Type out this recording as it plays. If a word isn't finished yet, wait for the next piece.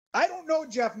I don't know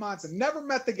Jeff Monson. Never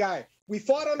met the guy. We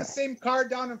fought on the same card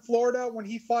down in Florida when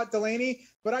he fought Delaney,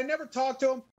 but I never talked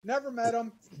to him, never met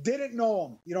him, didn't know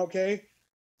him, you know, okay?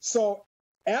 So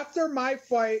after my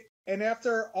fight and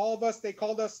after all of us, they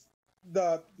called us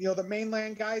the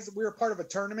mainland guys, we were part of a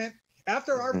tournament.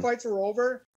 After our fights were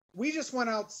over, we just went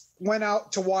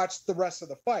out to watch the rest of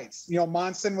the fights. You know,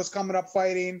 Monson was coming up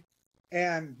fighting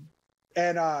and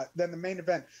then the main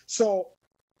event. So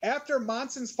after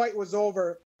Monson's fight was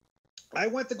over, I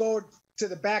went to go to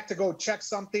the back to go check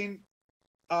something,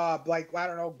 like, I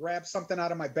don't know, grab something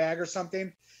out of my bag or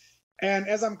something. And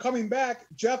as I'm coming back,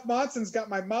 Jeff Monson's got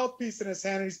my mouthpiece in his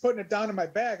hand and he's putting it down in my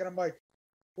bag. And I'm like,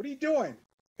 what are you doing?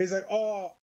 He's like,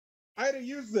 oh, I had to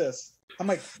use this. I'm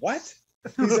like, what?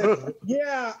 He's like,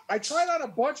 yeah, I tried on a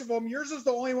bunch of them. Yours is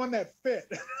the only one that fit.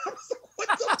 I was like, what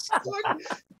the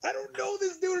fuck? I don't know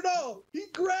this dude at all. He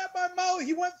grabbed my mouth.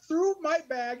 He went through my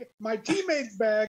bag, my teammate's bag,